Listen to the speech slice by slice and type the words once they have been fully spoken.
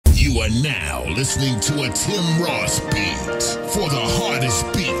are now listening to a Tim Ross beat. For the hardest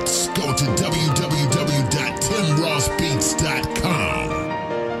beats, go to www.timrossbeats.com.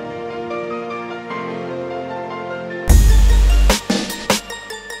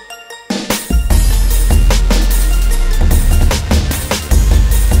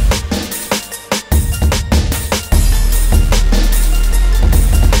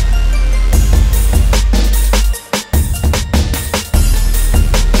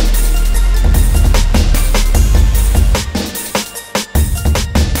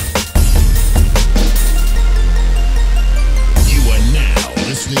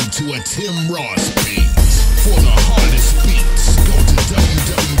 To a Tim Ross beat. For the hardest beats, go to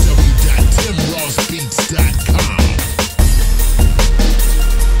www.timrossbeats.com.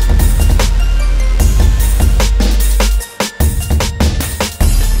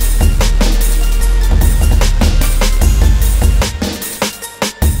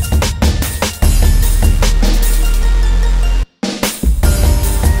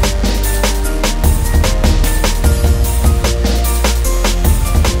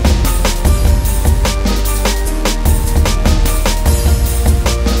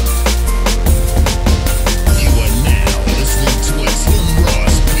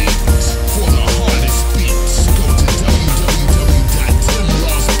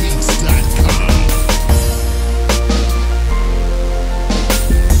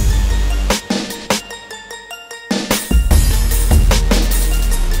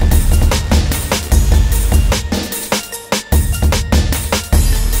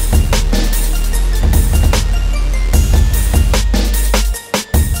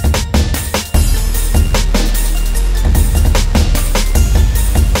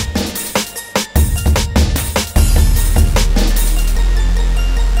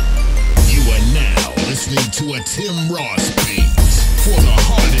 To a Tim Ross beat. For the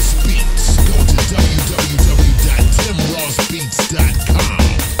hardest beats, go to www.timrossbeats.com.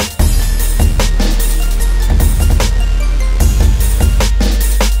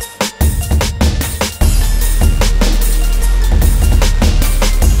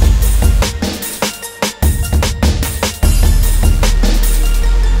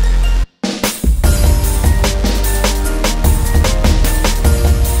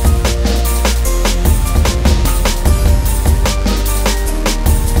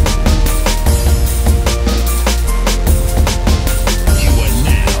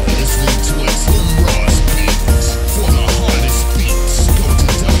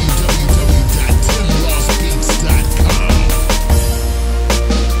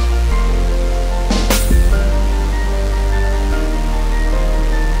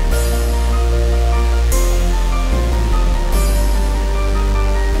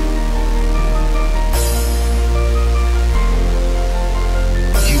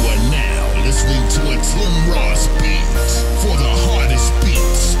 To a Tim Ross beat. For the